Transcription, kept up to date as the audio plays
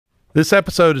This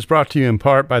episode is brought to you in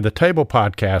part by the Table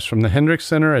Podcast from the Hendricks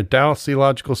Center at Dallas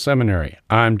Theological Seminary.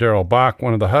 I'm Darrell Bach,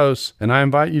 one of the hosts, and I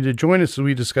invite you to join us as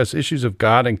we discuss issues of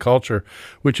God and culture,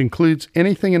 which includes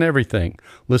anything and everything.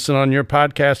 Listen on your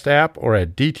podcast app or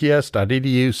at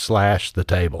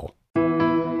dts.edu/thetable.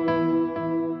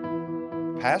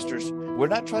 Pastors, we're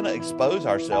not trying to expose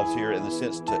ourselves here in the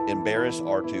sense to embarrass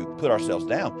or to put ourselves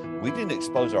down. We need to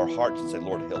expose our hearts and say,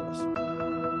 Lord, help us.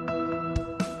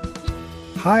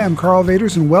 Hi, I'm Carl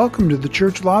Vaders, and welcome to the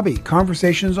Church Lobby,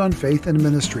 Conversations on Faith and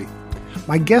Ministry.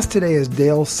 My guest today is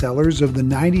Dale Sellers of the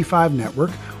 95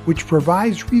 Network, which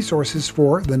provides resources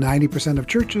for the 90% of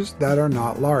churches that are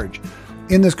not large.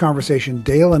 In this conversation,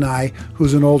 Dale and I,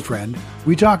 who's an old friend,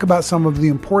 we talk about some of the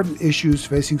important issues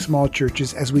facing small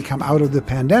churches as we come out of the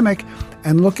pandemic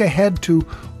and look ahead to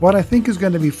what I think is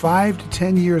going to be 5 to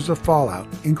 10 years of fallout,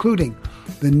 including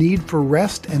the need for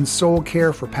rest and soul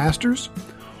care for pastors,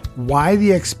 why the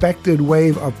expected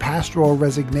wave of pastoral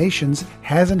resignations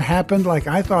hasn't happened like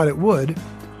I thought it would,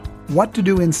 what to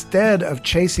do instead of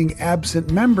chasing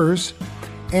absent members,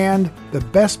 and the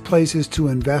best places to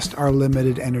invest our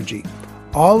limited energy.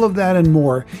 All of that and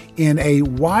more in a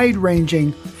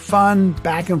wide-ranging, fun,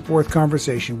 back-and-forth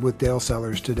conversation with Dale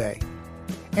Sellers today.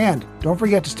 And don't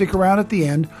forget to stick around at the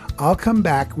end. I'll come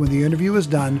back when the interview is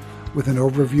done with an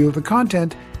overview of the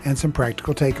content and some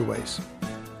practical takeaways.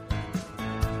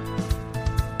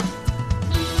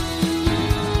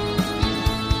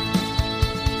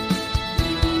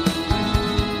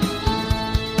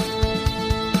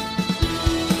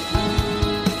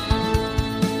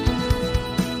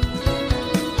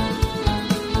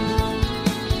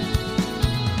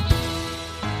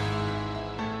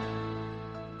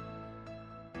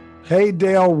 Hey,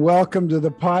 Dale, welcome to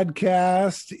the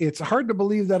podcast. It's hard to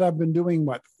believe that I've been doing,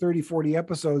 30, 40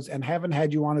 episodes and haven't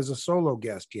had you on as a solo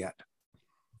guest yet. I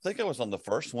think I was on the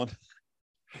first one.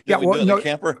 The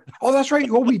camper. Oh, that's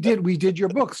right. Well, we did your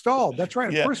book, Stalled. That's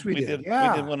right. Of course we did.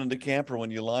 Yeah. We did one in the camper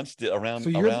when you launched it around. So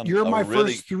you're my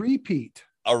first three-peat.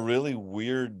 A really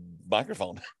weird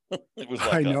microphone. It was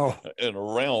like a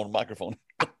round microphone.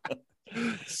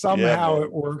 Somehow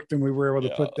it worked and we were able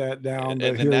to put that down.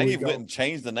 And now you went and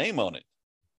changed the name on it.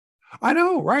 I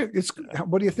know, right?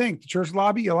 What do you think? The Church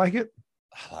Lobby, you like it?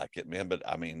 I like it, man. But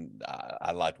I mean,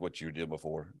 I liked what you did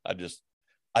before. I just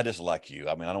like you.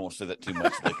 I mean, I don't want to say that too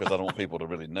much because I don't want people to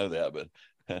really know that. But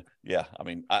yeah, I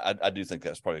mean, I do think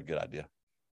that's probably a good idea.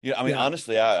 Yeah, I mean,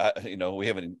 honestly, I we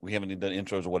haven't even done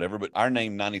intros or whatever, but our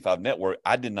name 95 Network,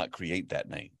 I did not create that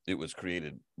name. It was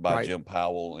created by Jim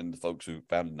Powell and the folks who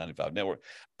founded 95 Network.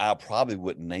 I probably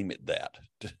wouldn't name it that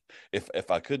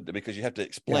if I could, because you have to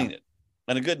explain it.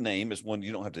 And a good name is one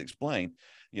you don't have to explain,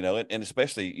 and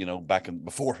especially, back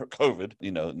before COVID,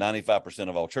 95%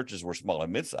 of all churches were small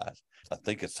and mid-sized. I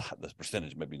think the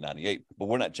percentage maybe 98, but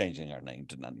we're not changing our name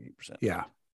to 98%. Yeah.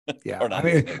 Yeah, I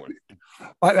mean,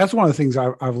 that's one of the things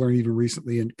I've learned even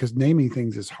recently, and because naming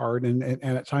things is hard, and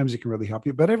at times it can really help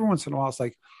you. But every once in a while, it's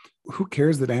like, who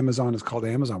cares that Amazon is called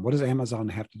Amazon? What does Amazon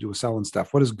have to do with selling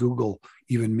stuff? What does Google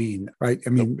even mean, right? I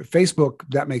mean, Facebook,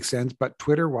 that makes sense, but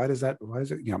Twitter, why is it?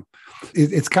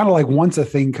 It's kind of like once a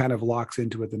thing kind of locks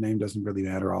into it, the name doesn't really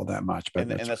matter all that much. But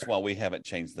that's why we haven't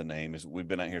changed the name. Is we've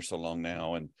been out here so long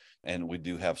now, and we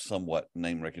do have somewhat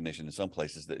name recognition in some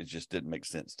places that it just didn't make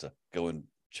sense to go and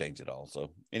change it all.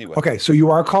 So anyway. Okay. So you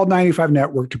are called 95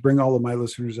 Network. To bring all of my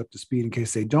listeners up to speed in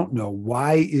case they don't know,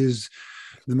 why is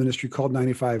the ministry called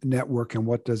 95 Network and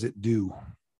what does it do?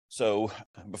 So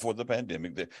before the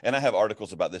pandemic, and I have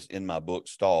articles about this in my book,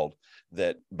 Stalled,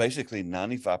 that basically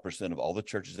 95% of all the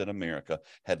churches in America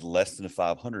had less than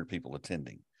 500 people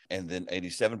attending. And then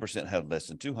 87% had less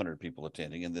than 200 people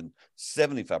attending. And then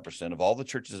 75% of all the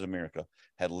churches in America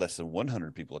had less than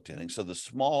 100 people attending. So the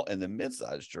small and the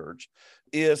mid-sized church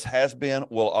has been,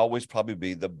 will always probably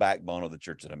be the backbone of the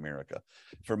church in America.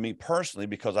 For me personally,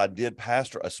 because I did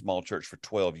pastor a small church for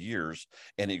 12 years,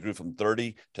 and it grew from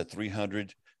 30 to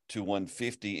 300 to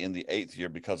 150 in the 8th year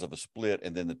because of a split.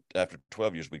 And then after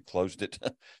 12 years, we closed it.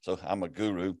 So I'm a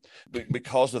guru.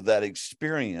 Because of that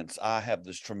experience, I have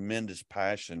this tremendous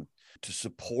passion to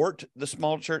support the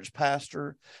small church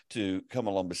pastor, to come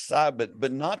along beside,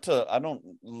 but not to, I don't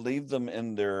leave them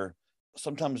in their,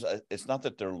 sometimes it's not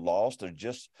that they're lost. They're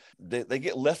just, they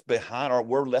get left behind, or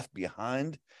we're left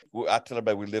behind. I tell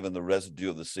everybody we live in the residue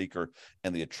of the seeker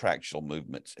and the attractional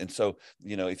movements. And so,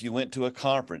 if you went to a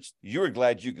conference, you were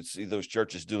glad you could see those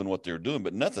churches doing what they were doing,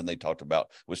 but nothing they talked about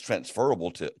was transferable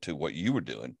to what you were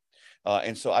doing.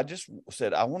 And so I just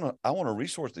said, I want to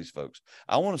resource these folks.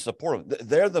 I want to support them.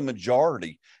 They're the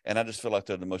majority, and I just feel like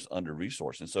they're the most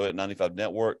under-resourced. And so at 95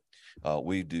 Network,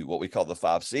 we do what we call the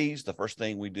 5 C's. The first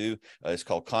thing we do is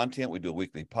called content. We do a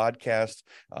weekly podcast.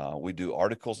 We do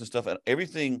articles and stuff, and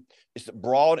everything is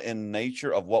broad in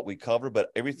nature of what we cover, but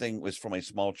everything was from a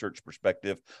small church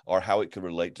perspective or how it could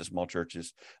relate to small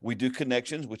churches. We do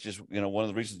connections, which is, one of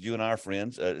the reasons you and I are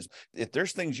friends. Is if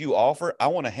there's things you offer, I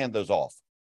want to hand those off.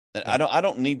 And I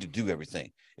don't need to do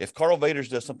everything. If Carl Vaders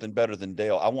does something better than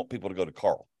Dale, I want people to go to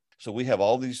Carl. So we have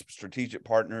all these strategic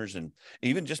partners and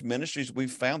even just ministries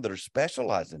we've found that are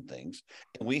specialized in things,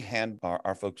 and we hand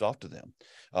our folks off to them.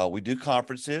 We do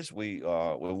conferences.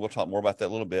 We'll talk more about that a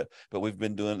little bit, but we've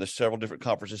been doing the several different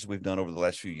conferences we've done over the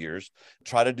last few years.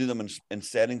 Try to do them in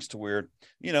settings to where,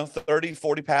 30,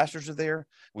 40 pastors are there.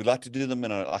 We like to do them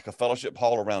in a fellowship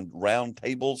hall around round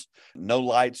tables, no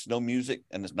lights, no music.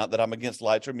 And it's not that I'm against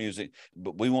lights or music,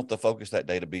 but we want the focus that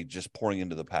day to be just pouring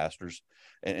into the pastors.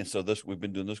 And so we've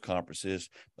been doing those conferences.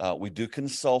 We do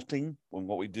consulting. And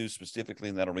what we do specifically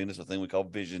in that arena is a thing we call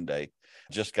Vision Day.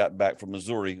 Just got back from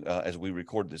Missouri as we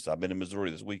record this. I've been in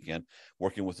Missouri this weekend,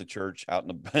 working with the church out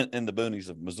in the boonies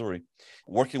of Missouri,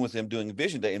 working with them doing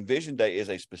Vision Day. And Vision Day is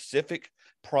a specific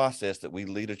process that we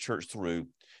lead a church through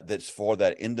that's for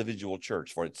that individual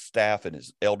church, for its staff and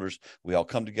its elders. We all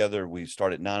come together. We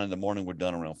start at 9 a.m. We're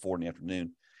done around 4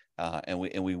 p.m.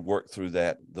 And we work through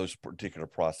those particular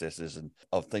processes and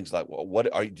of things like,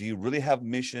 do you really have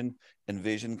mission and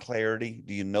vision clarity?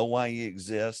 Do you know why you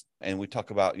exist? And we talk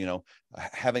about,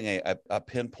 having a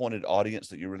pinpointed audience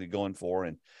that you're really going for,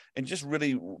 and just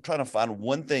really trying to find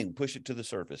one thing, push it to the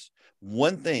surface.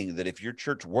 One thing that if your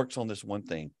church works on this one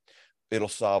thing, it'll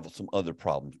solve some other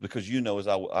problems. Because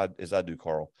as I do,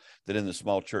 Carl, that in the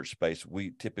small church space,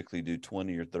 we typically do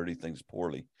 20 or 30 things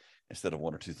poorly instead of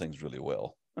 1 or 2 things really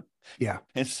well. Yeah.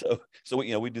 And so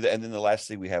we do that. And then the last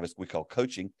thing we have is we call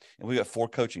coaching. And we got 4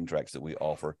 coaching tracks that we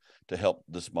offer to help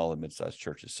the small and mid-sized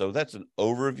churches. So that's an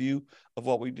overview of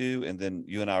what we do. And then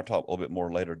you and I will talk a little bit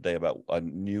more later today about a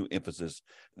new emphasis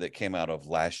that came out of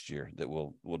last year that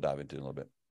we'll dive into in a little bit.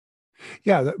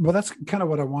 Yeah, well, that's kind of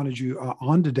what I wanted you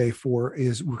on today for.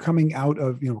 Is we're coming out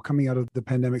of the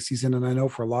pandemic season, and I know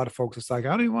for a lot of folks, it's like I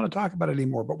don't even want to talk about it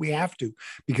anymore, but we have to,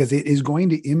 because it is going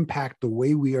to impact the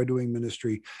way we are doing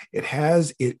ministry. It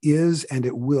has, it is, and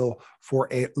it will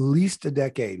for at least a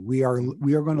decade. We are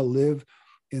going to live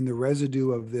in the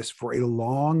residue of this for a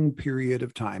long period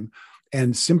of time,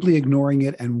 and simply ignoring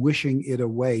it and wishing it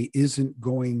away isn't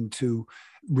going to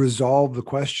resolve the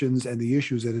questions and the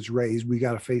issues that it's raised. We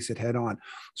got to face it head on.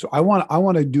 So I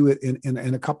want to do it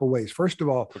in a couple of ways. First of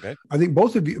all, okay. I think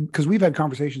both of you, because we've had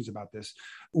conversations about this,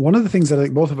 one of the things that I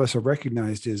think both of us have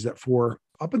recognized is that for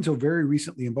up until very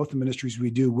recently in both the ministries we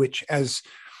do, which as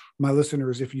my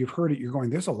listeners, if you've heard it, you're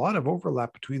going, there's a lot of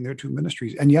overlap between their 2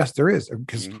 ministries. And yes, there is,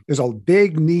 because there's a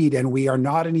big need and we are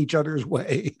not in each other's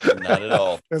way. Not at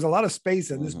all. There's a lot of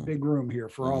space in this big room here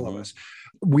for all of us.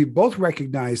 We both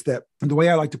recognize that, and the way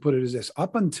I like to put it is this: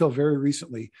 up until very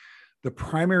recently, the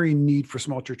primary need for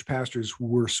small church pastors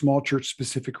were small church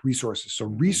specific resources. So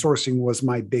resourcing was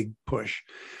my big push.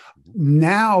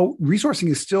 Now, resourcing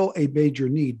is still a major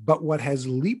need, but what has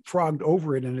leapfrogged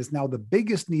over it and is now the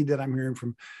biggest need that I'm hearing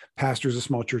from pastors of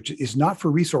small churches is not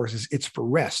for resources, it's for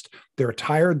rest. They're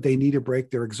tired, they need a break,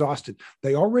 they're exhausted.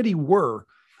 They already were,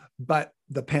 but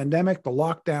the pandemic, the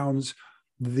lockdowns,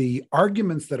 the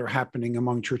arguments that are happening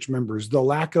among church members, the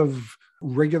lack of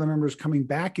regular members coming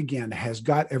back again has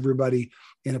got everybody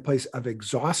in a place of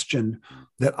exhaustion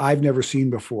that I've never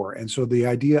seen before. And so the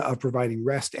idea of providing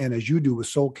rest, and as you do with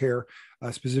Soul Care,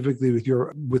 specifically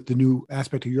with the new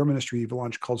aspect of your ministry you've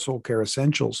launched called Soul Care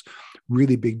Essentials,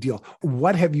 really big deal.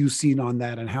 What have you seen on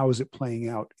that, and how is it playing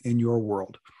out in your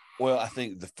world? Well, I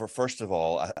think first of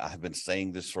all, I've been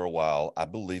saying this for a while. I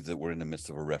believe that we're in the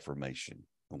midst of a reformation.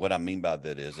 And what I mean by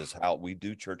that is how we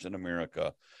do church in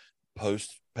America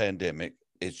post-pandemic.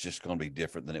 It's just going to be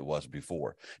different than it was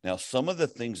before. Now, some of the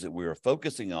things that we were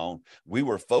focusing on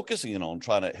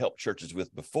trying to help churches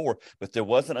with before, but there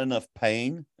wasn't enough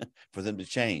pain for them to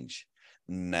change.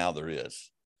 Now there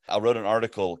is. I wrote an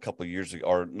article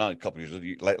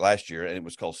last year, and it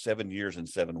was called 7 Years and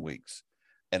 7 Weeks.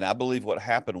 And I believe what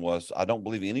happened was, I don't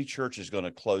believe any church is going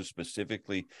to close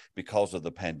specifically because of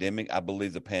the pandemic. I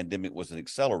believe the pandemic was an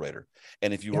accelerator.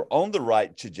 And if you were on the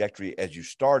right trajectory as you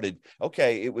started,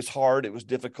 okay, it was hard, it was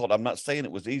difficult. I'm not saying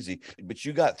it was easy, but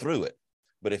you got through it.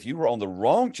 But if you were on the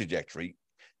wrong trajectory,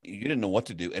 You didn't know what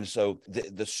to do. And so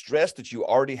the stress that you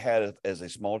already had as a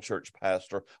small church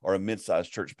pastor or a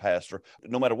mid-sized church pastor,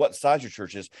 no matter what size your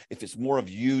church is, if it's more of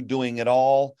you doing it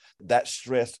all, that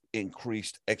stress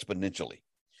increased exponentially.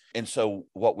 And so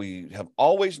what we have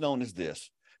always known is this: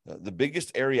 the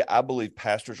biggest area I believe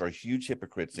pastors are huge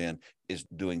hypocrites in is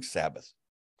doing Sabbath.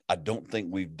 I don't think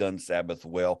we've done Sabbath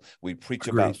well. We preach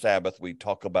about Sabbath, we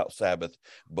talk about Sabbath,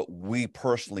 but we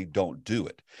personally don't do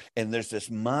it. And there's this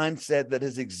mindset that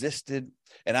has existed.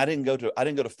 And I didn't go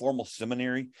to formal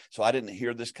seminary, so I didn't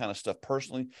hear this kind of stuff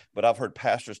personally, but I've heard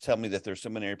pastors tell me that their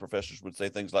seminary professors would say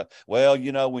things like, well,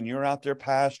 when you're out there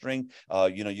pastoring,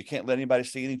 you can't let anybody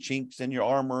see any chinks in your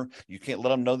armor. You can't let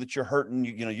them know that you're hurting.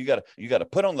 You got to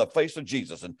put on the face of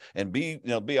Jesus and be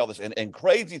all this and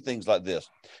crazy things like this.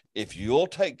 If you'll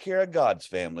take care of God's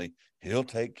family, he'll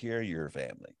take care of your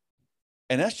family.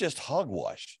 And that's just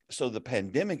hogwash. So the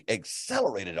pandemic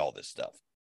accelerated all this stuff.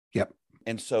 Yep.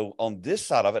 And so on this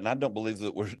side of it, and I don't believe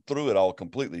that we're through it all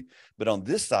completely, but on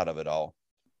this side of it all,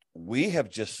 we have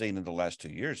just seen in the last 2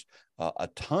 years a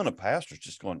ton of pastors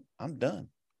just going, I'm done.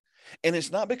 And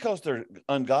it's not because they're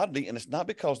ungodly, and it's not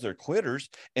because they're quitters,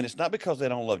 and it's not because they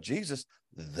don't love Jesus.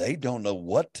 They don't know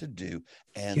what to do,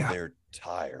 and they're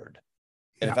tired.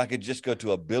 And if I could just go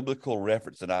to a biblical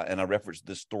reference, and I referenced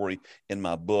this story in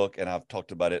my book, and I've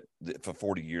talked about it for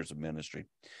 40 years of ministry.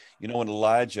 When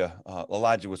Elijah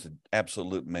was an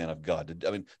absolute man of God.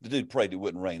 I mean, the dude prayed it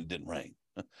wouldn't rain. It didn't rain.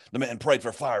 The man prayed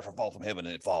for fire to fall from heaven,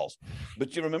 and it falls.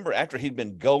 But you remember, after he'd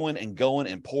been going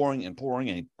and pouring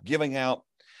and giving out,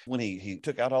 when he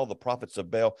took out all the prophets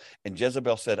of Baal, and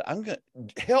Jezebel said, I'm going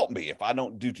to help me if I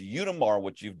don't do to you tomorrow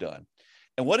what you've done.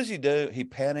 And what does he do? He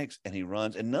panics and he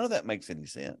runs, and none of that makes any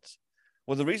sense.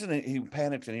 Well, the reason he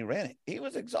panicked and he ran, he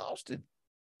was exhausted.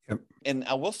 Yep. And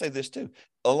I will say this too.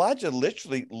 Elijah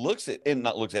literally but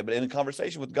in a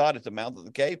conversation with God at the mouth of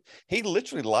the cave, he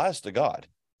literally lies to God,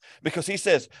 because he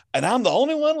says, and I'm the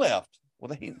only one left.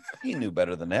 Well, he knew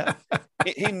better than that.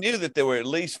 he knew that there were at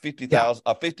least 50,000,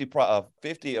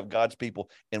 50 of God's people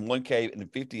in one cave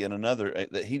and 50 in another.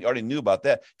 That he already knew about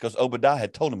that because Obadiah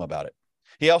had told him about it.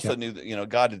 He also knew that,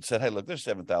 God had said, hey, look, there's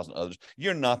 7,000 others.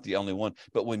 You're not the only one.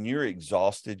 But when you're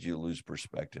exhausted, you lose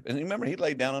perspective. And remember, he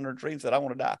laid down under a tree and said, I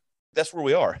want to die. That's where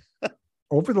we are.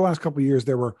 Over the last couple of years,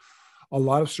 there were a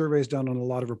lot of surveys done and a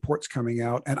lot of reports coming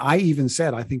out. And I even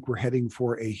said, I think we're heading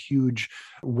for a huge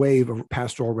wave of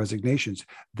pastoral resignations.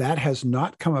 That has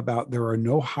not come about. There are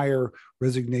no higher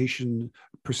resignation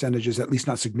percentages, at least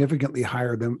not significantly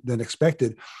higher than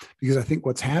expected, because I think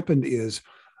what's happened is,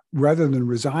 rather than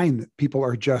resign, people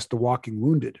are just the walking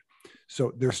wounded.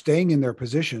 So they're staying in their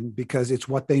position because it's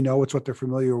what they know, it's what they're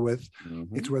familiar with,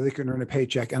 it's where they can earn a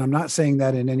paycheck. And I'm not saying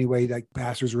that in any way like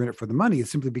pastors are in it for the money.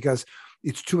 It's simply because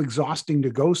it's too exhausting to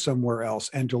go somewhere else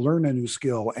and to learn a new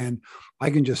skill. And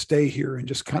I can just stay here and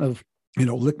just kind of,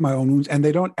 lick my own wounds. And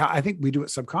I think we do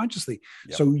it subconsciously.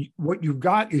 Yep. So what you've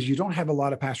got is you don't have a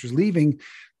lot of pastors leaving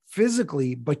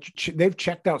physically, but they've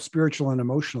checked out spiritual and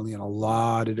emotionally in a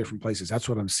lot of different places. That's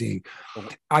what I'm seeing.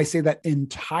 I say that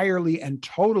entirely and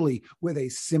totally with a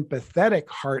sympathetic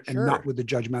heart and not with the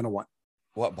judgmental one.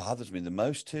 What bothers me the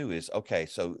most too is, okay,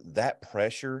 so that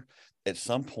pressure, at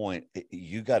some point,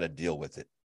 you got to deal with it.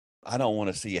 I don't want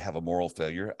to see you have a moral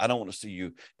failure. I don't want to see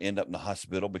you end up in the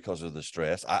hospital because of the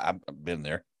stress. I've been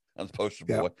there. I'm the poster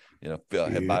boy,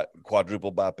 had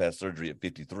quadruple bypass surgery at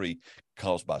 53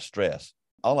 caused by stress.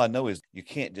 All I know is you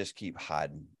can't just keep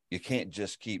hiding. You can't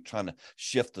just keep trying to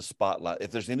shift the spotlight. If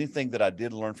there's anything that I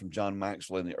did learn from John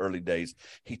Maxwell in the early days,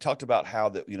 he talked about how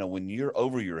that, when you're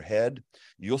over your head,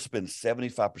 you'll spend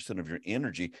 75% of your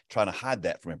energy trying to hide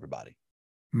that from everybody.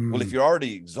 Well, if you're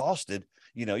already exhausted,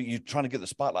 you're trying to get the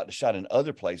spotlight to shine in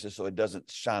other places so it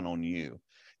doesn't shine on you.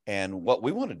 And what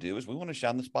we want to do is we want to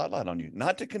shine the spotlight on you,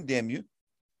 not to condemn you,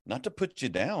 not to put you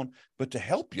down, but to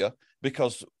help you,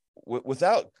 because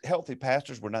without healthy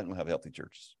pastors, we're not going to have healthy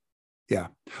churches. Yeah.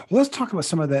 Well, let's talk about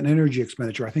some of that energy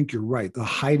expenditure. I think you're right. The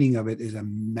hiding of it is a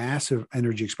massive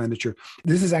energy expenditure.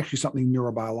 This is actually something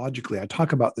neurobiologically. I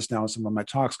talk about this now in some of my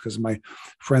talks because of my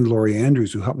friend Laurie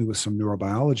Andrews, who helped me with some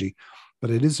neurobiology, but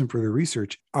it is some further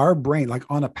research. Our brain, like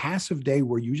on a passive day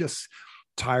where you just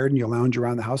tired and you lounge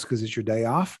around the house because it's your day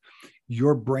off,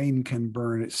 your brain can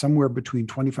burn somewhere between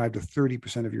 25 to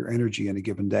 30% of your energy in a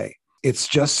given day. It's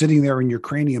just sitting there in your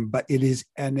cranium, but it is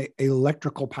an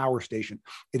electrical power station.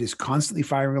 It is constantly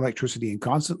firing electricity and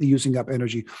constantly using up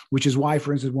energy, which is why,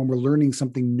 for instance, when we're learning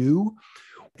something new,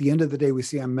 at the end of the day, we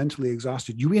say, I'm mentally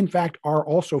exhausted. You, in fact, are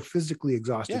also physically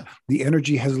exhausted. Yeah. The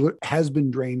energy has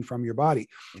been drained from your body.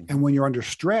 And when you're under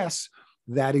stress,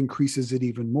 that increases it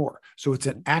even more. So it's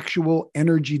an actual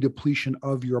energy depletion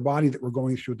of your body that we're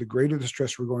going through, the greater the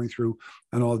stress we're going through,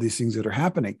 and all of these things that are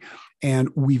happening. And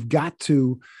we've got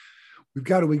to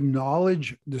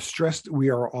acknowledge the stress that we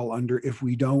are all under. If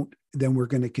we don't, then we're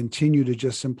going to continue to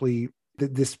just simply,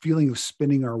 this feeling of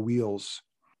spinning our wheels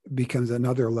becomes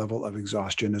another level of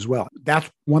exhaustion as well.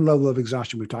 That's one level of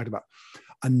exhaustion we've talked about.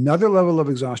 Another level of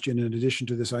exhaustion, in addition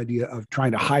to this idea of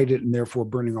trying to hide it and therefore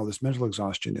burning all this mental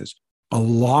exhaustion, is a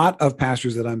lot of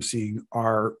pastors that I'm seeing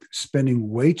are spending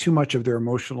way too much of their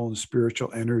emotional and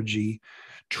spiritual energy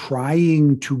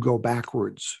trying to go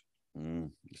backwards.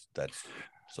 That's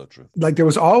so true. Like there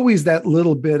was always that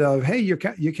little bit of, hey, you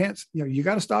can't, you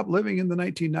got to stop living in the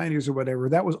 1990s or whatever.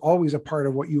 That was always a part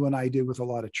of what you and I did with a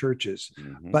lot of churches.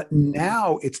 But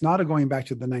now it's not going back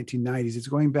to the 1990s. It's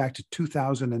going back to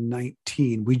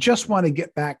 2019. We just want to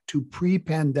get back to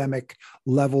pre-pandemic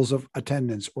levels of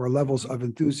attendance or levels of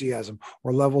enthusiasm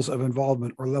or levels of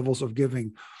involvement or levels of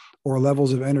giving or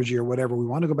levels of energy or whatever. We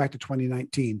want to go back to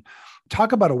 2019.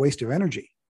 Talk about a waste of energy.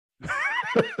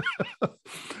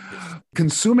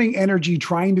 Consuming energy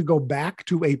trying to go back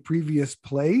to a previous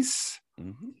place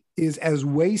is as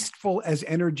wasteful as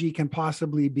energy can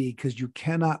possibly be, because you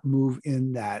cannot move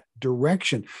in that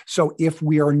direction. So if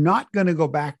we are not going to go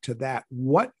back to that,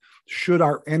 what should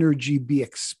our energy be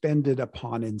expended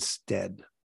upon instead?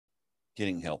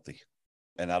 Getting healthy.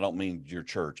 And I don't mean your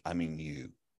church, I mean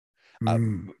you.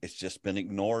 It's just been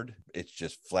ignored. It's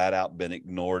just flat out been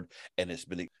ignored, and it's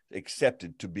been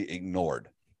accepted to be ignored.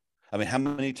 I mean, how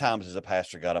many times has a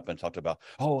pastor got up and talked about,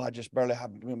 oh, I just barely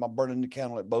have my burning the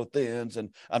candle at both ends,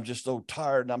 and I'm just so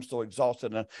tired and I'm so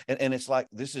exhausted. And it's like,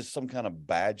 this is some kind of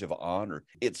badge of honor.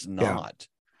 It's not.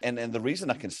 Yeah. And the reason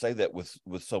I can say that with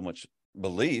so much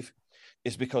belief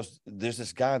is because there's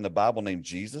this guy in the Bible named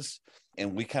Jesus,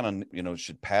 and we kind of,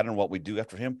 should pattern what we do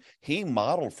after him. He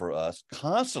modeled for us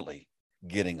constantly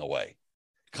getting away,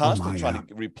 constantly trying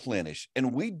to replenish.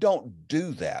 And we don't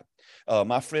do that.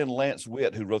 My friend Lance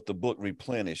Witt, who wrote the book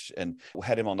Replenish, and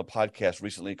had him on the podcast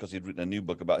recently because he'd written a new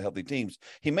book about healthy teams,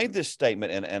 he made this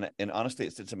statement, and honestly,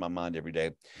 it sits in my mind every day.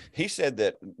 He said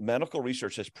that medical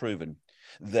research has proven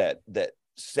that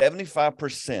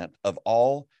 75% of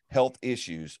all health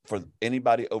issues for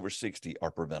anybody over 60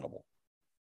 are preventable.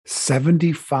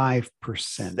 75%.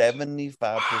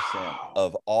 75%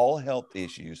 of all health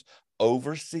issues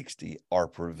over 60 are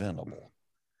preventable.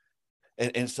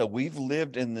 And so we've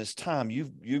lived in this time.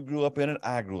 You grew up in it.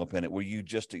 I grew up in it, where you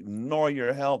just ignore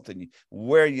your health and you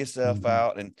wear yourself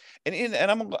out. And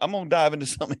I'm gonna dive into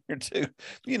something here too.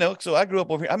 So I grew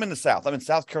up over here. I'm in the South. I'm in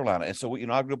South Carolina, and so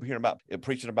I grew up hearing about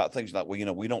preaching about things like,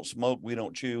 we don't smoke, we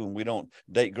don't chew, and we don't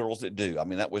date girls that do. I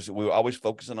mean, we were always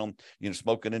focusing on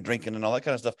smoking and drinking and all that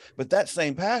kind of stuff. But that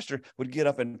same pastor would get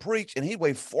up and preach, and he'd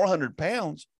weigh 400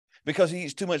 pounds because he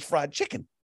eats too much fried chicken.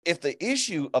 If the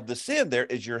issue of the sin there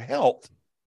is your health,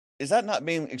 is that not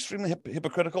being extremely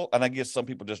hypocritical? And I guess some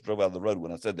people just drove out of the road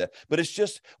when I said that. But it's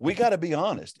just, we got to be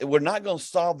honest. We're not going to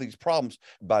solve these problems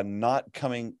by not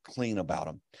coming clean about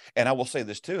them. And I will say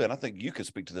this too, and I think you could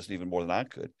speak to this even more than I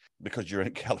could, because you're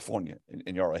in California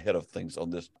and you're ahead of things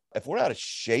on this. If we're out of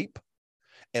shape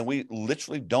and we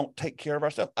literally don't take care of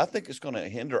ourselves, I think it's going to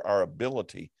hinder our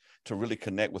ability to really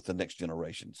connect with the next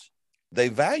generations. They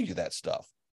value that stuff.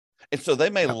 And so they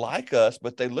may like us,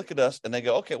 but they look at us and they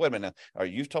go, okay, wait a minute now.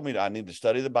 You've told me I need to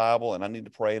study the Bible and I need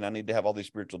to pray and I need to have all these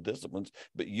spiritual disciplines,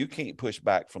 but you can't push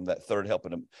back from that third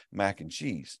helping of mac and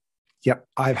cheese. Yep.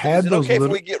 I've had those. Okay,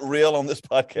 if we get real on this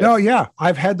podcast. No, yeah.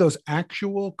 I've had those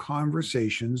actual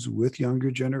conversations with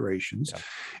younger generations,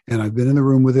 and I've been in the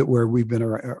room with it where we've been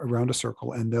around a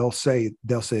circle, and they'll say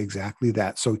exactly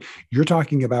that. So you're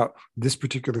talking about this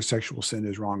particular sexual sin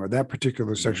is wrong, or that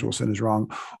particular sexual sin is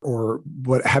wrong, or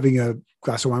what having a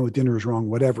glass of wine with dinner is wrong,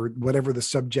 whatever the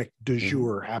subject du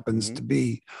jour happens to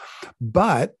be.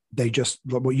 But they just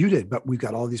what you did. But we've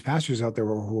got all these pastors out there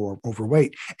who are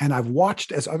overweight. And I've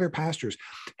watched as other pastors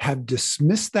have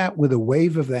dismissed that with a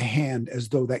wave of the hand, as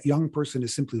though that young person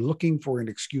is simply looking for an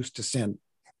excuse to sin.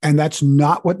 And that's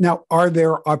not what. Now, are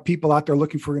there people out there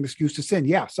looking for an excuse to sin?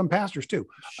 Yeah, some pastors too.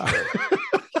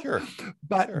 Sure.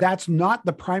 But that's not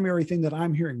the primary thing that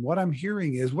I'm hearing. What I'm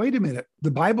hearing is, wait a minute,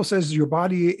 the Bible says your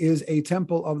body is a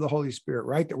temple of the Holy Spirit,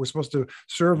 right? That we're supposed to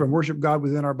serve and worship God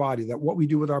within our body, that what we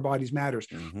do with our bodies matters.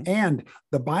 And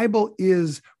the Bible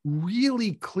is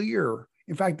really clear.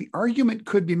 In fact, the argument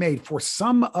could be made for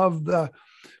some, not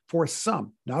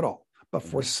all, but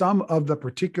for some of the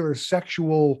particular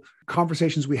sexual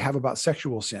conversations we have about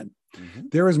sexual sin.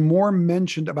 There is more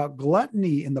mentioned about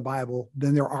gluttony in the Bible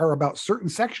than there are about certain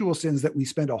sexual sins that we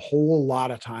spend a whole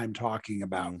lot of time talking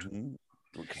about.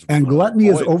 And gluttony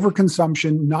is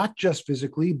overconsumption, not just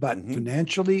physically, but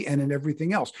financially and in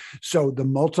everything else. So the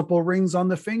multiple rings on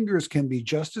the fingers can be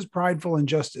just as prideful and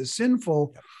just as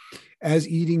sinful as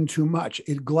eating too much.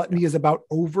 Gluttony is about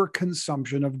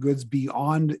overconsumption of goods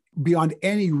beyond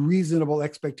any reasonable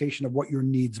expectation of what your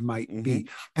needs might be.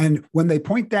 And when they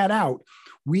point that out,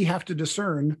 we have to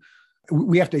discern.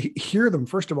 We have to hear them,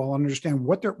 first of all, and understand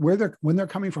when they're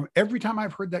coming from. Every time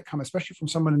I've heard that come, especially from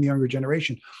someone in the younger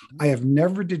generation, I have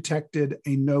never detected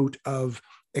a note of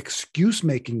excuse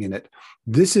making in it.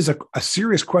 This is a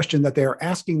serious question that they are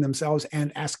asking themselves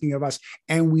and asking of us,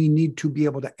 and we need to be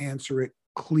able to answer it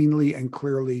cleanly and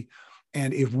clearly.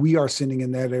 And if we are sinning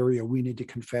in that area, we need to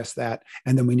confess that,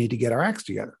 and then we need to get our acts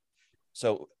together.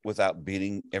 So without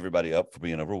beating everybody up for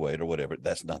being overweight or whatever,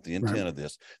 that's not the intent of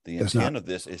this. The intent of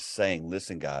this is saying,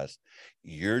 listen, guys,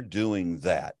 you're doing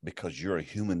that because you're a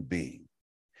human being.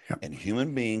 Yep. And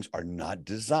human beings are not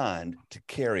designed to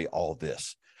carry all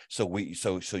this. So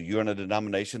you're in a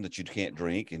denomination that you can't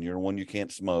drink, and you're in one you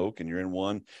can't smoke, and you're in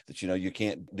one that, you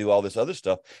can't do all this other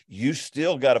stuff. You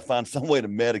still got to find some way to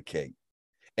medicate.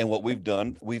 And what we've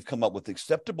done, we've come up with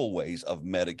acceptable ways of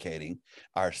medicating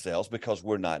ourselves because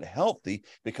we're not healthy,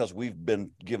 because we've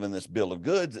been given this bill of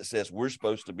goods that says we're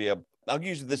supposed to be able. I'll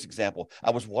use this example.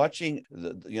 I was watching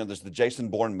there's the Jason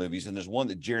Bourne movies, and there's one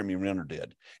that Jeremy Renner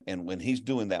did. And when he's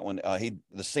doing that one,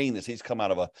 the scene is he's come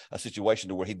out of a situation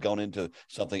to where he'd gone into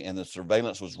something and the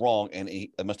surveillance was wrong, and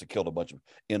he must have killed a bunch of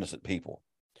innocent people.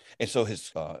 And so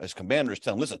his commander is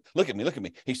telling him, listen, look at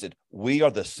me. He said, we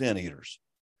are the sin eaters.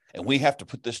 And we have to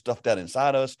put this stuff down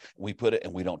inside us. We put it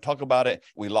and we don't talk about it.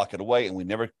 We lock it away and we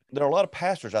never. There are a lot of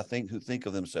pastors, I think, who think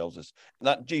of themselves as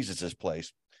not Jesus's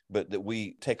place, but that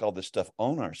we take all this stuff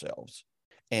on ourselves.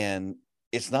 And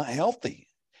it's not healthy.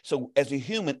 So as a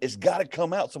human, it's got to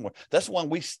come out somewhere. That's why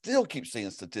we still keep seeing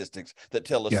statistics that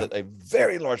tell us that a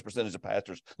very large percentage of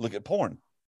pastors look at porn.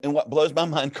 And what blows my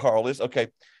mind, Carl, is, okay,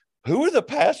 who are the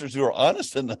pastors who are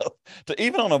honest enough to,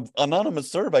 even on an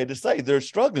anonymous survey, to say they're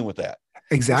struggling with that?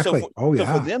 Exactly. So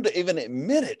for them to even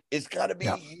admit it, it's got to be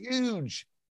huge.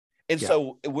 And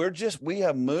so we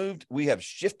have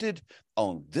shifted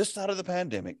on this side of the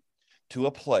pandemic to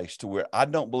a place to where I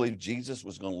don't believe Jesus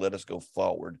was going to let us go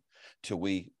forward till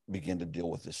we begin to deal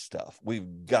with this stuff.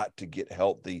 We've got to get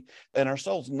healthy in our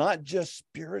souls, not just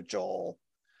spiritual.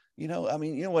 You know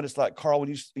what it's like, Carl,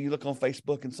 when you look on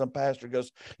Facebook and some pastor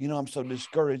goes, I'm so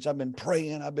discouraged. I've been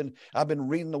praying. I've been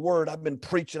reading the word. I've been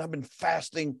preaching. I've been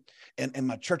fasting, and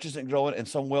my church isn't growing. And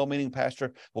some well-meaning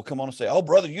pastor will come on and say, oh,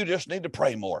 brother, you just need to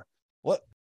pray more. Well,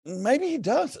 maybe he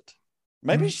doesn't.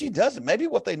 Maybe she doesn't. Maybe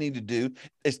what they need to do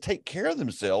is take care of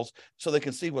themselves so they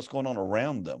can see what's going on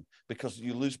around them, because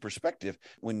you lose perspective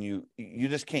when you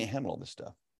just can't handle all this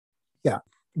stuff. Yeah.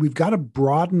 We've got to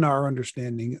broaden our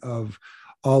understanding of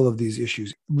all of these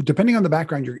issues, depending on the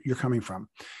background you're coming from.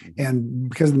 And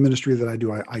because of the ministry that I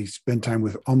do, I spend time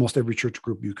with almost every church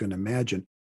group you can imagine.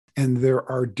 And there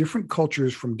are different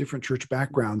cultures from different church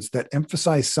backgrounds that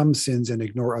emphasize some sins and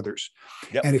ignore others.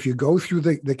 Yep. And if you go through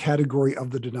the category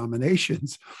of the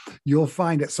denominations, you'll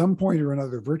find at some point or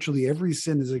another, virtually every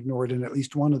sin is ignored in at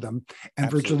least one of them.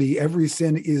 And virtually every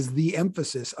sin is the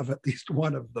emphasis of at least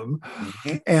one of them.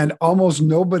 And almost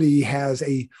nobody has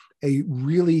a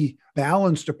really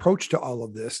balanced approach to all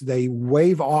of this. They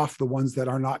wave off the ones that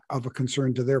are not of a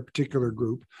concern to their particular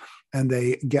group, and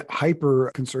they get hyper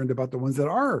concerned about the ones that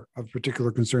are of particular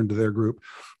concern to their group.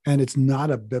 And it's not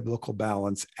a biblical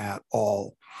balance at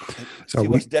all. So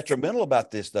what's detrimental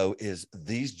about this, though, is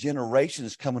these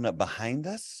generations coming up behind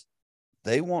us,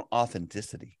 they want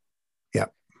authenticity. Yeah.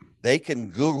 They can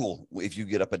Google if you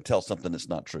get up and tell something that's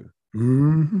not true.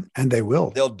 And they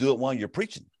will. They'll do it while you're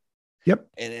preaching. Yep.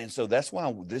 And so that's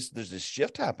why there's this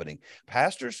shift happening.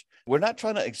 Pastors, we're not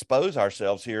trying to expose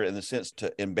ourselves here in the sense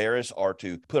to embarrass or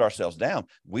to put ourselves down.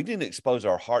 We need to expose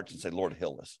our hearts and say, Lord,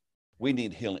 heal us. We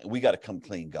need healing. We got to come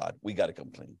clean, God. We got to come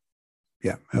clean.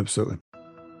 Yeah, absolutely.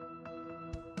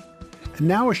 And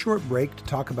now a short break to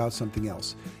talk about something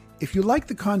else. If you like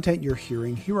the content you're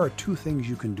hearing, here are 2 things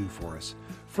you can do for us.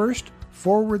 First,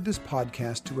 forward this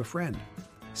podcast to a friend.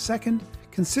 Second,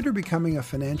 consider becoming a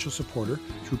financial supporter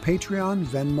through Patreon,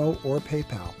 Venmo, or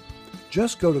PayPal.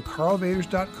 Just go to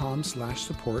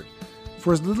carlvaters.com/support.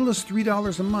 For as little as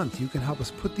 $3 a month, you can help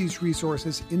us put these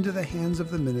resources into the hands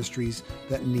of the ministries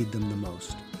that need them the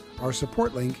most. Our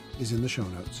support link is in the show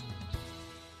notes.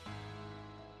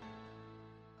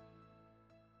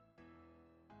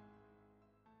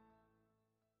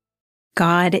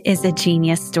 God is a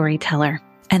genius storyteller,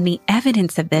 and the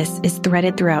evidence of this is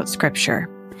threaded throughout Scripture.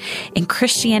 In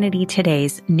Christianity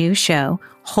Today's new show,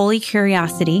 Holy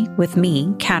Curiosity, with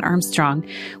me, Kat Armstrong,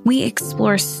 we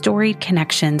explore storied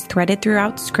connections threaded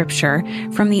throughout Scripture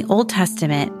from the Old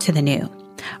Testament to the New.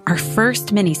 Our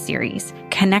first mini-series,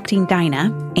 Connecting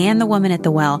Dinah and the Woman at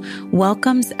the Well,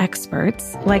 welcomes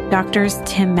experts like Doctors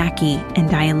Tim Mackie and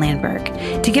Diane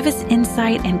Landberg to give us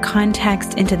insight and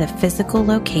context into the physical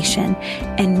location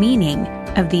and meaning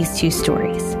of these two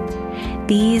stories.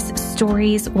 These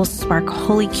stories will spark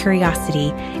holy curiosity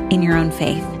in your own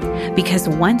faith, because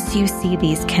once you see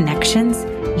these connections,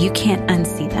 you can't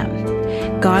unsee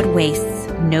them. God wastes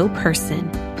no person,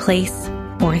 place,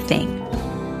 or thing.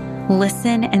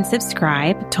 Listen and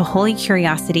subscribe to Holy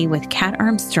Curiosity with Kat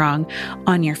Armstrong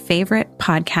on your favorite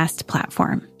podcast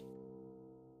platform.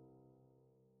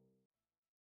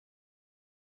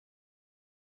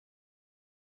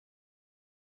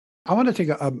 I want to take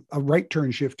a right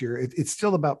turn shift here. It's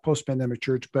still about post-pandemic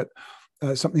church, but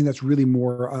something that's really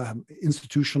more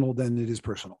institutional than it is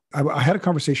personal. I had a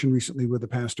conversation recently with a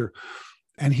pastor,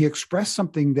 and he expressed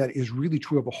something that is really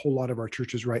true of a whole lot of our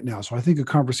churches right now. So I think a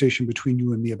conversation between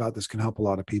you and me about this can help a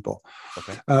lot of people.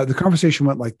 Okay. The conversation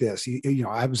went like this.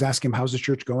 I was asking him, how's the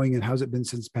church going and how's it been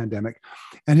since pandemic?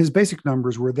 And his basic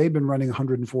numbers were they've been running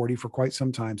 140 for quite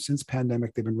some time. Since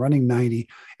pandemic, they've been running 90,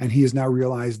 and he has now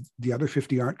realized the other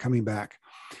 50 aren't coming back.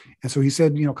 And so he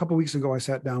said, a couple of weeks ago, I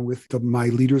sat down with my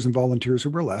leaders and volunteers who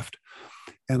were left.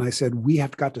 And I said, we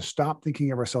have got to stop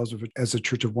thinking of ourselves as a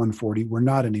church of 140. We're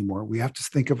not anymore. We have to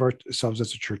think of ourselves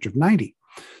as a church of 90.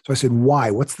 So I said,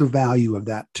 why? What's the value of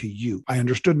that to you? I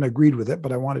understood and agreed with it,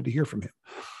 but I wanted to hear from him.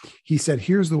 He said,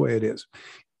 here's the way it is.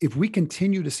 If we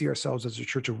continue to see ourselves as a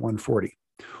church of 140,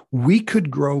 we could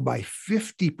grow by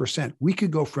 50%. We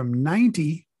could go from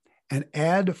 90 and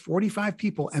add 45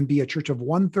 people and be a church of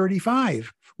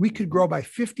 135. We could grow by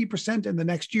 50% in the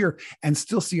next year and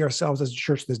still see ourselves as a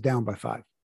church that's down by 5.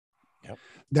 Yep.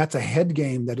 That's a head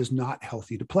game that is not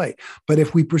healthy to play. But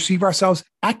if we perceive ourselves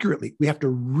accurately, we have to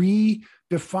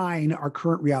redefine our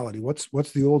current reality.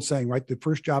 What's the old saying, right? The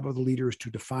first job of the leader is to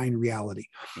define reality.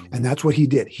 Mm-hmm. And that's what he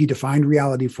did. He defined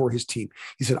reality for his team.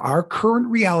 He said, our current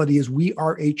reality is we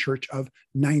are a church of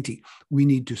 90. We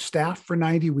need to staff for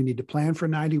 90. We need to plan for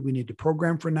 90. We need to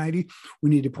program for 90. We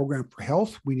need to program for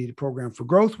health. We need to program for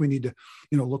growth. We need to,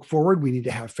 look forward. We need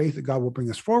to have faith that God will bring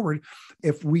us forward.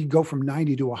 If we go from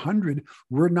 90 to 100,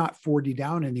 we're not 40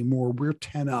 down anymore. We're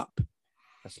 10 up.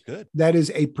 That's good. That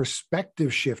is a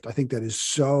perspective shift. I think that is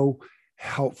so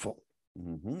helpful.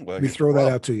 Mm-hmm. Well, we throw that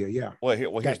out to you. Yeah. Well,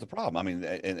 here's the problem. I mean,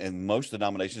 in most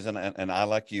denominations, and I,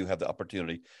 like you, have the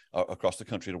opportunity across the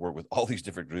country to work with all these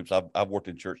different groups. I've worked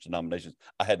in church denominations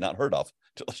I had not heard of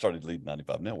until I started leading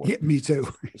 95 Network. Yeah, me too.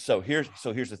 So here's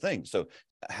the thing. So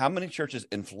how many churches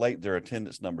inflate their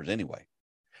attendance numbers anyway?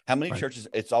 How many churches,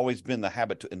 it's always been the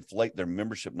habit to inflate their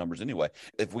membership numbers anyway.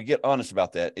 If we get honest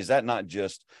about that, is that not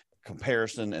just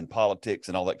comparison and politics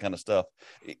and all that kind of stuff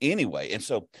anyway? And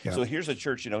so here's a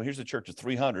church, here's a church of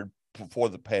 300 before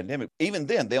the pandemic. Even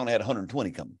then, they only had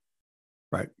 120 coming.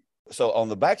 Right. So on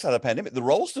the backside of the pandemic, the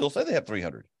rolls still say they have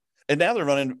 300. And now they're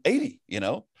running 80,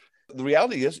 The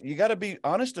reality is you got to be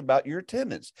honest about your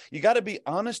attendance. You got to be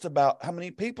honest about how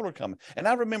many people are coming. And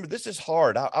I remember this is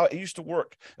hard. I used to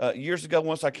work years ago.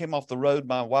 Once I came off the road,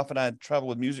 my wife and I had traveled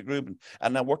with music group,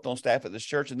 and I worked on staff at this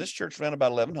church. And this church ran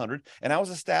about 1,100. And I was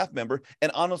a staff member. And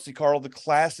honestly, Carl, the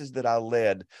classes that I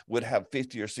led would have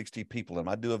 50 or 60 people in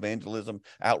them. I do evangelism,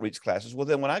 outreach classes. Well,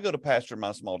 then when I go to pastor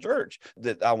my small church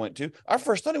that I went to, our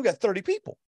first Sunday we got 30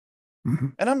 people. Mm-hmm.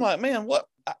 And I'm like, man, what?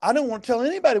 I don't want to tell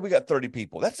anybody we got 30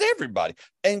 people. That's everybody,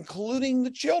 including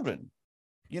the children,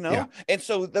 Yeah. And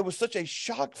so that was such a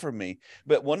shock for me.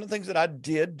 But one of the things that I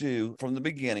did do from the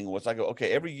beginning was I go,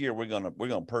 okay, every year we're gonna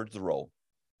purge the roll.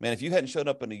 Man, if you hadn't showed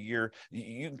up in a year,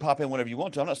 you can pop in whenever you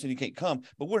want to. I'm not saying you can't come,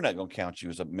 but we're not going to count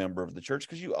you as a member of the church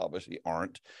because you obviously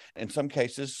aren't. In some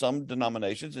cases, some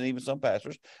denominations and even some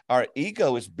pastors, our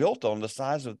ego is built on the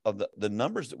size of the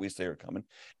numbers that we say are coming.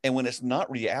 And when it's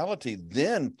not reality,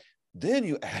 then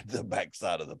you add the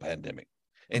backside of the pandemic.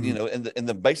 And, and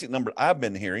the basic number I've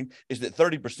been hearing is that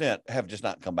 30% have just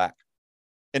not come back.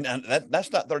 And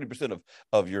that's not 30%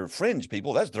 of your fringe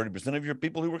people. That's 30% of your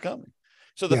people who were coming.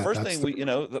 So the first thing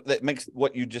that makes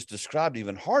what you just described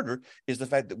even harder is the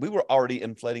fact that we were already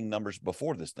inflating numbers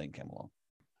before this thing came along.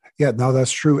 Yeah, no,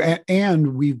 that's true.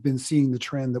 And we've been seeing the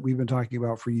trend that we've been talking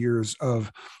about for years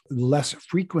of less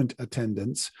frequent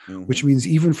attendance, which means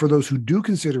even for those who do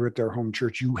consider it their home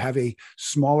church, you have a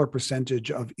smaller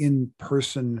percentage of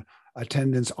in-person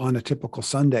attendance on a typical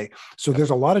Sunday. So there's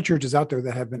a lot of churches out there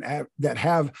that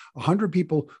have 100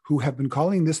 people who have been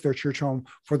calling this their church home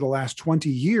for the last 20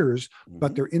 years,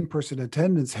 but their in-person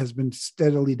attendance has been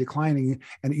steadily declining.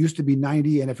 And it used to be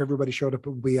 90, and if everybody showed up, it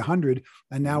would be 100.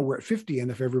 And now we're at 50,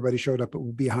 and if everybody showed up, it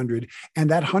would be 100. And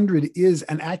that 100 is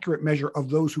an accurate measure of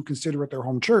those who consider it their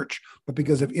home church. But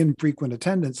because of infrequent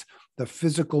attendance, the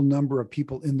physical number of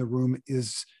people in the room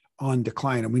is on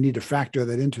decline, and we need to factor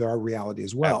that into our reality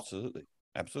as well.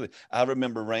 Absolutely. I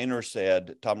remember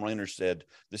Tom Rainer said,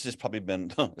 this has probably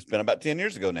been, it's been about 10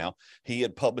 years ago now. He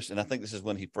had published, and I think this is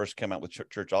when he first came out with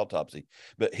Church Autopsy,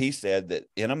 but he said that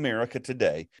in America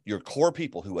today, your core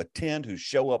people who attend, who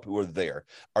show up, who are there,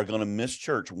 are going to miss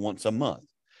church once a month.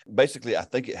 Basically, I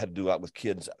think it had to do a lot with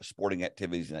kids' sporting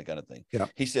activities and that kind of thing. Yeah.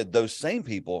 He said those same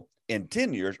people in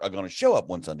 10 years are going to show up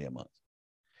one Sunday a month.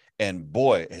 And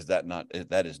boy,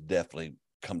 that has definitely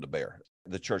come to bear.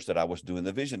 The church that I was doing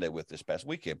the Vision Day with this past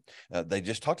weekend, they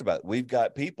just talked about it. We've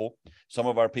got people, some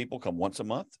of our people come once a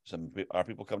month, some of our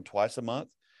people come twice a month,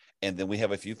 and then we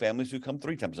have a few families who come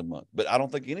 3 times a month. But I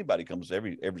don't think anybody comes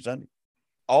every Sunday.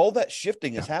 All that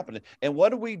shifting is happening. And what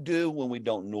do we do when we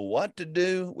don't know what to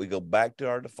do? We go back to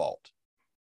our default.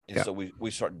 And so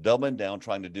we start doubling down,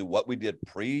 trying to do what we did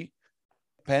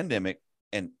pre-pandemic,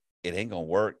 and it ain't going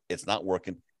to work. It's not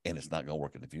working. And it's not going to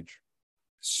work in the future.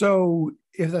 So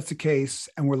if that's the case,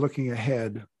 and we're looking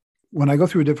ahead, when I go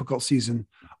through a difficult season,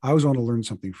 I always want to learn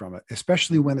something from it,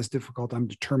 especially when it's difficult. I'm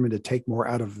determined to take more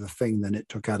out of the thing than it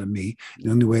took out of me.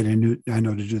 The only way I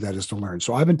know to do that is to learn.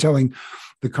 So I've been telling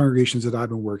the congregations that I've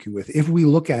been working with, if we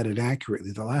look at it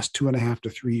accurately, the last 2.5 to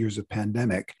 3 years of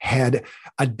pandemic had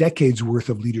a decade's worth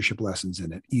of leadership lessons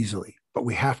in it easily, but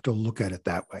we have to look at it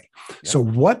that way. Yep. So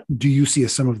what do you see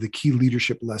as some of the key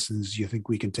leadership lessons you think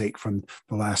we can take from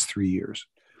the last 3 years?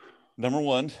 Number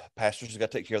one, pastors have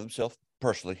got to take care of themselves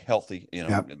personally, healthy,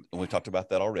 and we talked about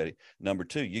that already. Number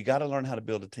two, you got to learn how to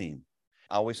build a team.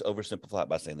 I always oversimplify it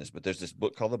by saying this, but there's this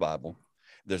book called the Bible.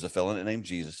 There's a fellow named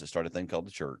Jesus that started a thing called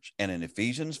the church. And in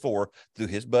Ephesians 4, through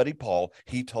his buddy Paul,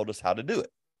 he told us how to do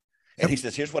it. And he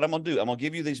says, here's what I'm going to do. I'm going to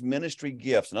give you these ministry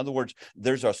gifts. In other words,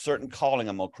 there's a certain calling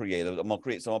I'm going to create. I'm going to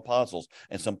create some apostles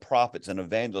and some prophets and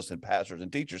evangelists and pastors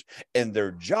and teachers. And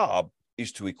their job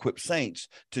is to equip saints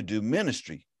to do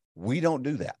ministry. We don't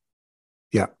do that.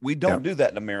 Yeah. We don't do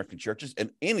that in American churches and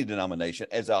any denomination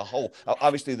as a whole.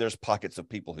 Obviously, there's pockets of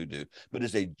people who do, but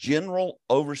as a general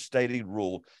overstated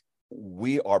rule,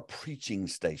 we are preaching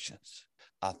stations.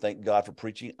 I thank God for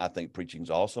preaching. I think preaching's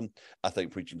awesome. I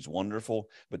think preaching's wonderful.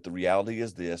 But the reality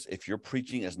is this: if your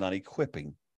preaching is not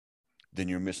equipping, then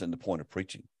you're missing the point of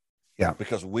preaching. Yeah.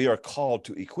 Because we are called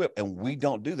to equip, and we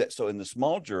don't do that. So in the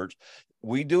small church,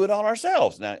 we do it all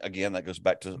ourselves. Now, again, that goes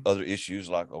back to other issues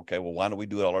like, okay, well, why do we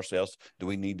do it all ourselves? Do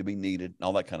we need to be needed? And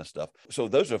all that kind of stuff. So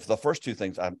those are the first two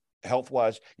things.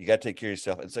 Health-wise, you got to take care of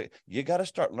yourself, and say you got to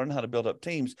start learning how to build up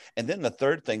teams. And then the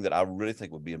third thing that I really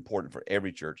think would be important for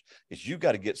every church is you've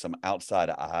got to get some outside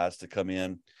eyes to come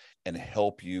in and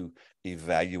help you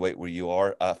evaluate where you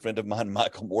are. A friend of mine,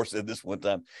 Michael Moore, said this one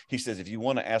time. He says, if you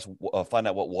want to find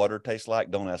out what water tastes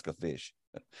like, don't ask a fish,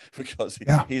 because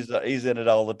he's in it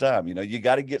all the time. You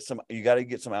got to get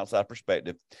some outside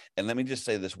perspective. And let me just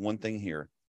say this one thing here.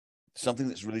 Something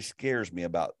that really scares me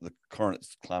about the current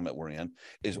climate we're in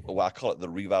is, I call it the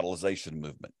revitalization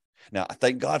movement. Now, I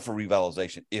thank God for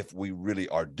revitalization if we really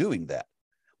are doing that.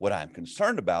 What I'm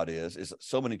concerned about is that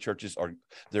so many churches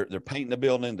they're painting the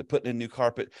building, they're putting in new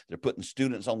carpet, they're putting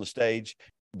students on the stage,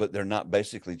 but they're not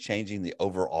basically changing the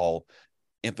overall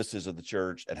emphasis of the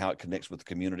church and how it connects with the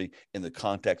community in the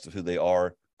context of who they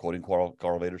are, quoting Carl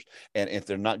Vaders. And if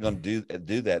they're not going to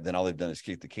do that, then all they've done is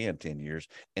kick the can 10 years,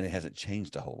 and it hasn't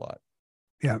changed a whole lot.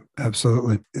 Yeah,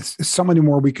 absolutely. It's so many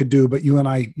more we could do, but you and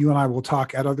I will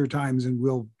talk at other times,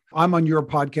 and I'm on your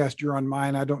podcast, you're on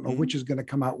mine. I don't know which is going to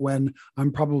come out when.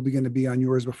 I'm probably going to be on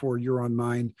yours before you're on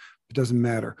mine. It doesn't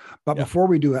matter. But before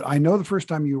we do it, I know the first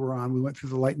time you were on, we went through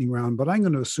the lightning round, but I'm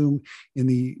going to assume in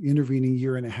the intervening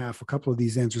year and a half, a couple of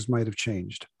these answers might have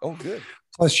changed. Oh, good.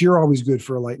 Plus, you're always good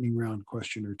for a lightning round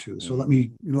question or two. So let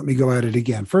me go at it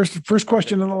again. First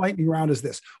question in the lightning round is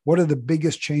this: what are the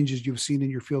biggest changes you've seen in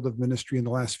your field of ministry in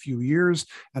the last few years,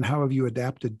 and how have you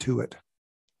adapted to it?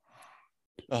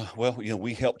 Well,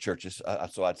 we help churches.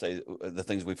 So I'd say the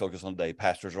things we focus on today,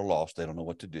 pastors are lost. They don't know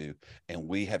what to do. And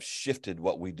we have shifted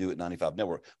what we do at 95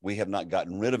 Network. We have not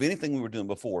gotten rid of anything we were doing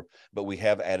before, but we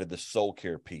have added the soul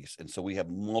care piece. And so we have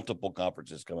multiple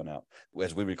conferences coming out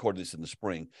as we record this in the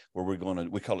spring, where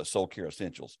we call it Soul Care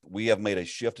Essentials. We have made a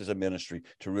shift as a ministry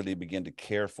to really begin to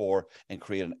care for and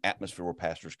create an atmosphere where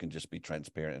pastors can just be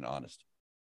transparent and honest.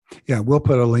 Yeah, we'll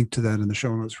put a link to that in the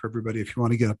show notes for everybody if you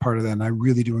want to get a part of that. And I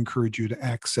really do encourage you to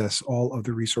access all of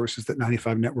the resources that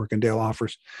 95 Network and Dale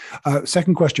offers.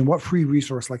 Second question, what free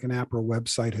resource like an app or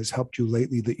website has helped you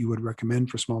lately that you would recommend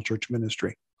for small church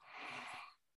ministry?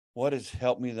 What has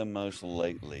helped me the most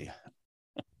lately?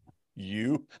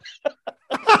 You.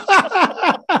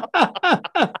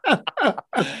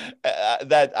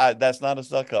 That's not a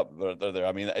suck up there.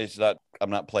 I mean, it's not, I'm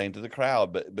not playing to the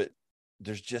crowd, but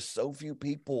there's just so few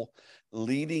people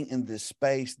leading in this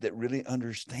space that really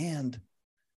understand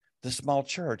the small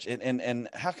church. And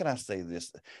how can I say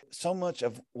this? So much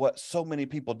of what so many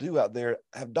people do out there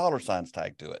have dollar signs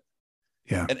tagged to it.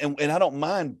 Yeah. And I don't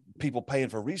mind people paying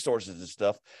for resources and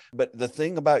stuff, but the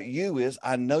thing about you is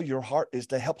I know your heart is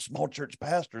to help small church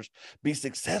pastors be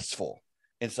successful.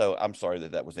 And so I'm sorry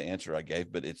that was the answer I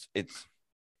gave, but it's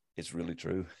really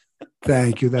true.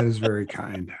 Thank you. That is very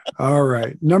kind. All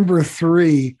right. Number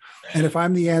 3. And if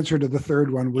I'm the answer to the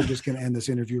third one, we're just going to end this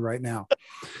interview right now.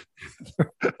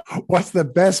 What's the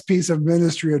best piece of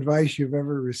ministry advice you've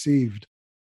ever received?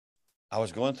 I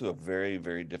was going through a very,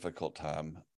 very difficult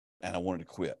time and I wanted to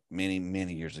quit many,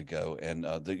 many years ago. And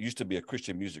there used to be a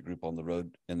Christian music group on the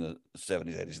road in the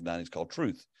 70s, 80s, and 90s called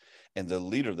Truth. And the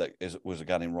leader was a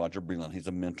guy named Roger Breland. He's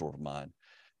a mentor of mine.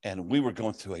 And we were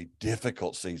going through a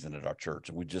difficult season at our church.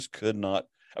 And we just could not,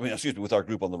 with our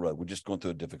group on the road, we're just going through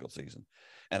a difficult season.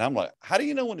 And I'm like, how do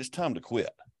you know when it's time to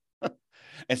quit?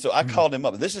 And so I called him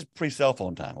up. This is pre-cell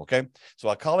phone time, okay? So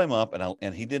I called him up,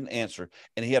 and he didn't answer.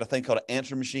 And he had a thing called an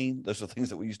answer machine. Those are things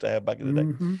that we used to have back in the day.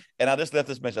 And I just left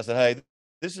this message. I said, hey,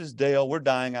 this is Dale. We're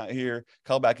dying out here.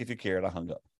 Call back if you care. And I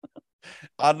hung up.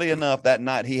 Oddly enough, that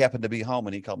night he happened to be home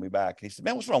and he called me back. He said,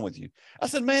 man, what's wrong with you? I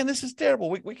said, man, this is terrible.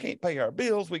 We can't pay our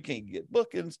bills. We can't get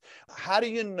bookings. How do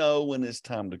you know when it's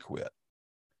time to quit?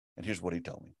 And here's what he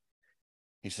told me.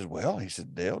 He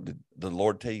said, Dale, did the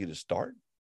Lord tell you to start?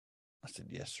 I said,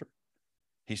 yes, sir.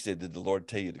 He said, did the Lord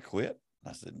tell you to quit?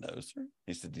 I said, no, sir.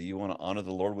 He said, do you want to honor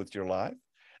the Lord with your life?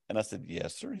 And I said,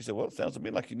 yes, sir. He said, well, it sounds to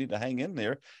me like you need to hang in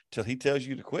there till he tells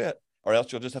you to quit, or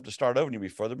else you'll just have to start over and you'll be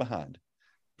further behind.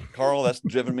 Carl, that's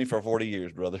driven me for 40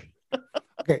 years, brother.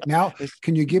 Okay. Now,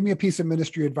 can you give me a piece of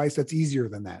ministry advice that's easier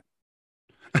than that?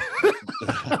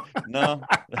 No,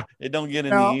 it don't get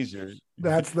any easier.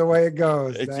 That's the way it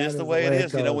goes. It's just the way it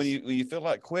is. You know, when you feel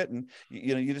like quitting,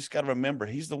 you just got to remember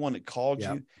he's the one that called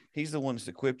you. He's the one that's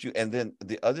equipped you. And then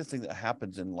the other thing that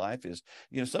happens in life is,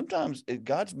 sometimes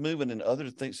God's moving in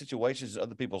other situations in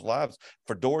other people's lives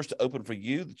for doors to open for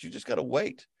you that you just got to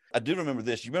wait. I do remember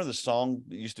this. You remember the song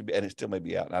that used to be, and it still may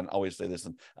be out. And I always say this,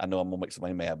 and I know I'm going to make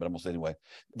somebody mad, but I'm going to say it anyway.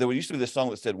 There used to be this song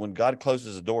that said, when God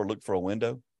closes a door, look for a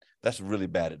window. That's really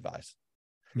bad advice.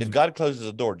 If God closes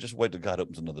a door, just wait till God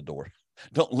opens another door.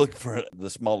 Don't look for the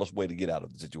smallest way to get out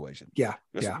of the situation.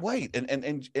 Just wait.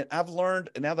 And I've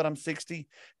learned now that I'm 60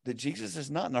 that Jesus is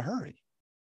not in a hurry.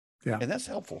 Yeah. And that's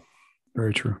helpful.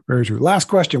 Very true. Very true. Last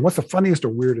question. What's the funniest or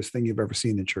weirdest thing you've ever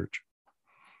seen in church?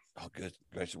 Oh, good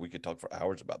gracious. We could talk for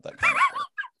hours about that kind of stuff.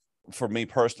 For me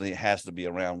personally, it has to be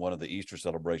around one of the Easter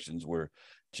celebrations where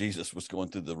Jesus was going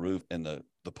through the roof and the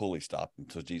pulley stopped.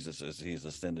 And so Jesus, as he's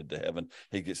ascended to heaven,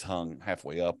 he gets hung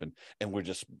halfway up and we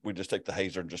just take the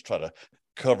hazer and just try to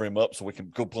cover him up so we can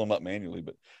go pull him up manually.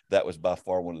 But that was by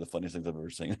far one of the funniest things I've ever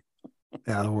seen.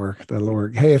 That'll work.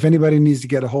 Hey, if anybody needs to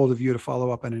get a hold of you to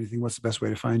follow up on anything, what's the best way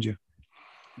to find you?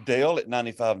 Dale at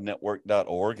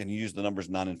 95network.org, and you use the numbers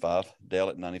 9 and 5. Dale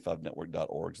at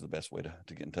 95network.org is the best way to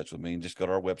get in touch with me. And just go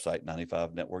to our website,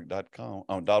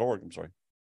 95network.org. I'm sorry.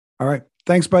 All right.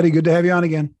 Thanks, buddy. Good to have you on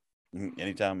again.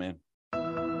 Anytime, man.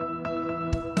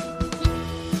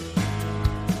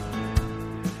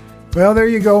 Well, there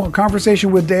you go. A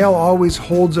conversation with Dale always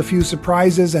holds a few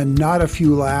surprises and not a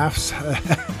few laughs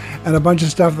and a bunch of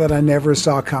stuff that I never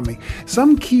saw coming.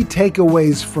 Some key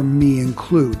takeaways from me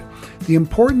include the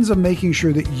importance of making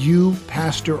sure that you,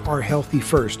 pastor, are healthy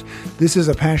first. This is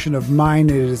a passion of mine.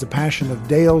 It is a passion of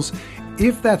Dale's.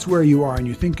 If that's where you are and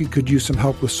you think you could use some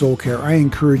help with soul care, I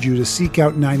encourage you to seek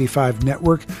out 95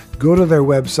 Network, go to their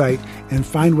website, and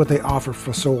find what they offer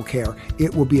for soul care.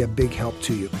 It will be a big help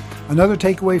to you. Another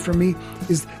takeaway from me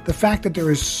is the fact that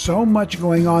there is so much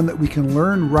going on that we can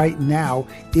learn right now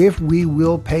if we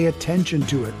will pay attention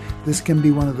to it. This can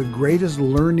be one of the greatest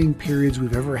learning periods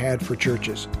we've ever had for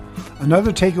churches.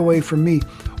 Another takeaway from me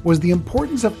was the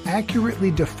importance of accurately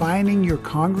defining your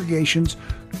congregation's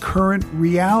current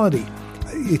reality.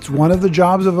 It's one of the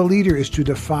jobs of a leader is to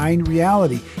define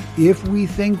reality. If we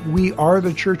think we are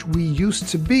the church we used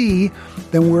to be,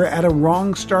 then we're at a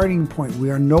wrong starting point. We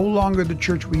are no longer the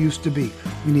church we used to be.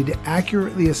 We need to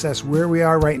accurately assess where we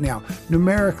are right now,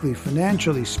 numerically,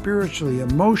 financially, spiritually,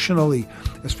 emotionally,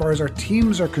 as far as our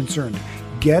teams are concerned.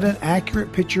 Get an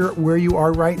accurate picture where you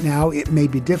are right now. It may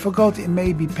be difficult, it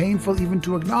may be painful even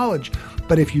to acknowledge,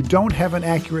 but if you don't have an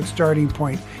accurate starting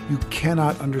point, you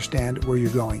cannot understand where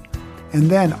you're going. And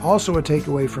then also a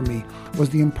takeaway for me was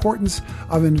the importance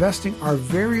of investing our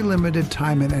very limited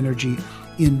time and energy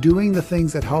in doing the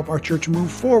things that help our church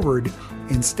move forward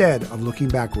instead of looking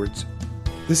backwards.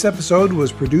 This episode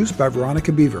was produced by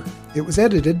Veronica Beaver. It was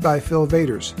edited by Phil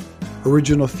Vaders.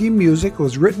 Original theme music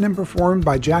was written and performed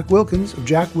by Jack Wilkins of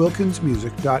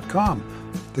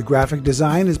jackwilkinsmusic.com. The graphic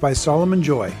design is by Solomon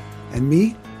Joy. And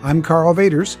me, I'm Carl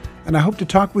Vaders, and I hope to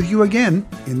talk with you again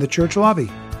in the church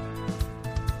lobby.